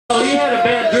Oh, you had a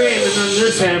bad dream and then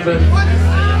this happened.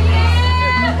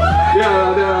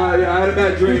 Yeah, I had a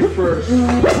bad dream first.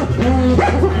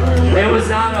 It was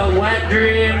not a wet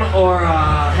dream or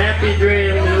a happy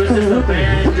dream, it was just a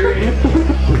bad dream.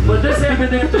 But this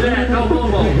happened after that, no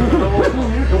homo. No homo.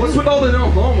 And what's with all the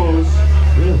no homos?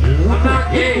 I'm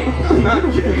not gay. I'm not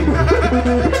gay.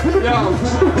 Yo,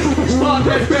 thought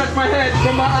I scratch my head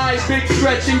from my eyes, big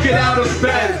stretch and get out of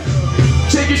bed.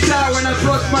 Take a shower and I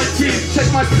brush my teeth.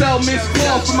 Check my cell, miss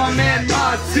call for my man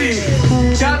Nazi.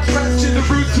 Got dressed in the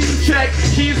routine check.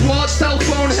 Keys, wallet, cell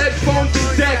phone, headphones,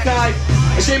 and deck. I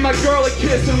gave my girl a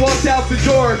kiss and walked out the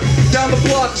door. Down the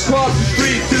block, across the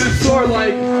street to the store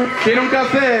like quiero un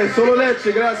café, solo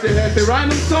leche, gracias jefe.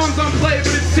 Random songs on play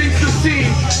but it sinks the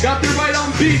scene. Got there right on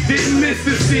beat, didn't miss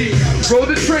the scene. Rode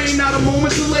the train, not a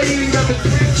moment delayed. And got the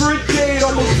for a date,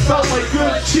 almost felt like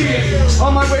good cheating.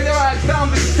 On my way there I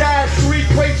found the stash. 3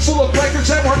 crates full of records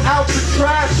that were out the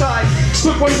trash. I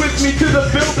took one with me to the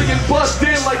building and bust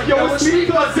in like, yo, it's me,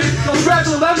 cousin. Grab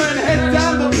the lemon and head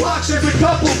down the block. There's a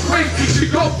couple crates. You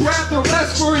should go grab the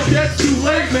rest before it gets too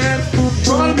late, man.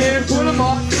 Brought them in, put them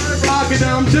on, rocking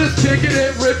them, just kicking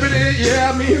it, ripping it.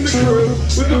 Yeah, me and the crew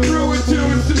with a brew or two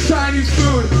and some Chinese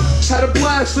food. Had a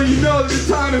blast, so you know that the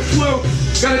time it flew.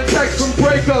 Got a text from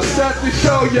Breakups at the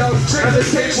show, yo. And the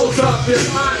table's up there.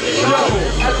 Yo,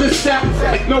 at the sound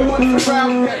check, no one's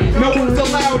around yet. No one's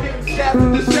allowed in. Staff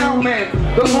with the sound man,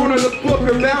 the owner, the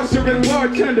booker, bouncer, and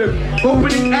bartender.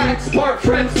 Opening acts, part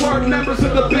friends, smart members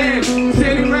of the band.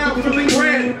 Standing around feeling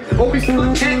grand. Always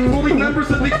feeling fully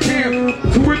members of the camp.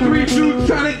 2 or 3 dudes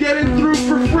trying to get in through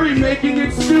for free, making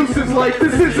excuses like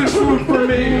this isn't food for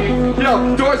me.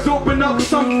 Yo, doors open up,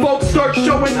 some folks start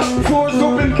showing up. Floors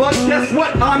open, but guess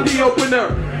what? I'm the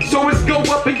opener. So let's go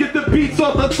up and get the beats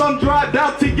off the thumb drive.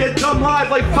 Out to get dumb live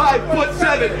like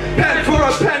 5'7". Pen for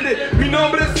a pendant. Mi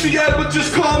nombre es Miguel, but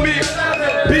just call me.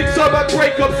 Beats up at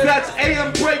Breakups, that's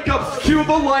AM Breakups. Cue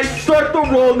the lights, start the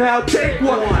roll now, take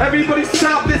one. Everybody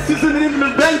stop, this isn't an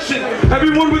intervention.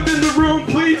 Everyone within the room,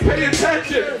 please pay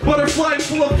attention. Butterfly in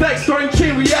full effect, starting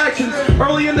chain reactions.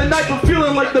 Early in the night, we're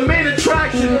feeling like the main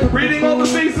attraction. Reading all the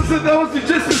faces of those who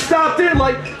just stopped in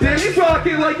like, damn, he's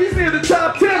rocking like he's near the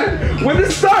top 10. When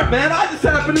this start, man, I just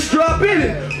happened to drop in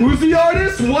it. Who's the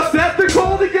artist? What's that they're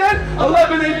called again?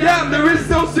 11 a.m., there is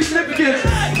no significance.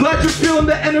 Glad you're feeling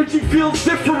the energy feels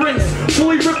different.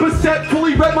 Fully rip a set,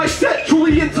 fully rep my set,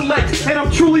 truly intellect. And I'm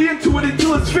truly into it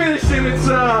until it's finished. And it's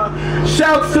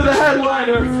shouts to the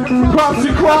headliner, props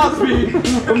to Crosby.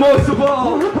 But most of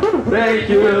all, thank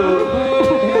you.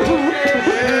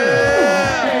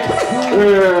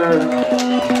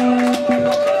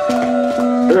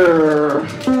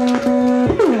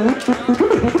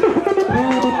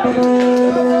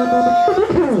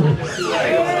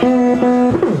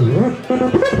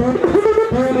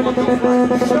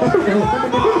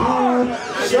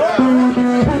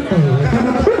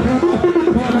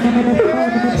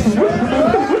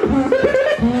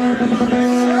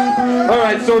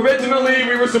 Alright, so originally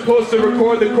we were supposed to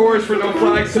record the chorus for No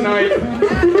Flags tonight,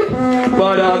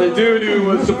 but the dude who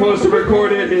was supposed to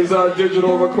record it, his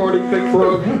digital recording thing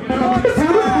broke.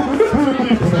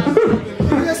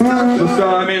 So,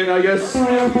 I mean, I guess, it's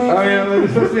not,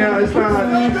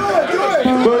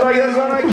 but I guess,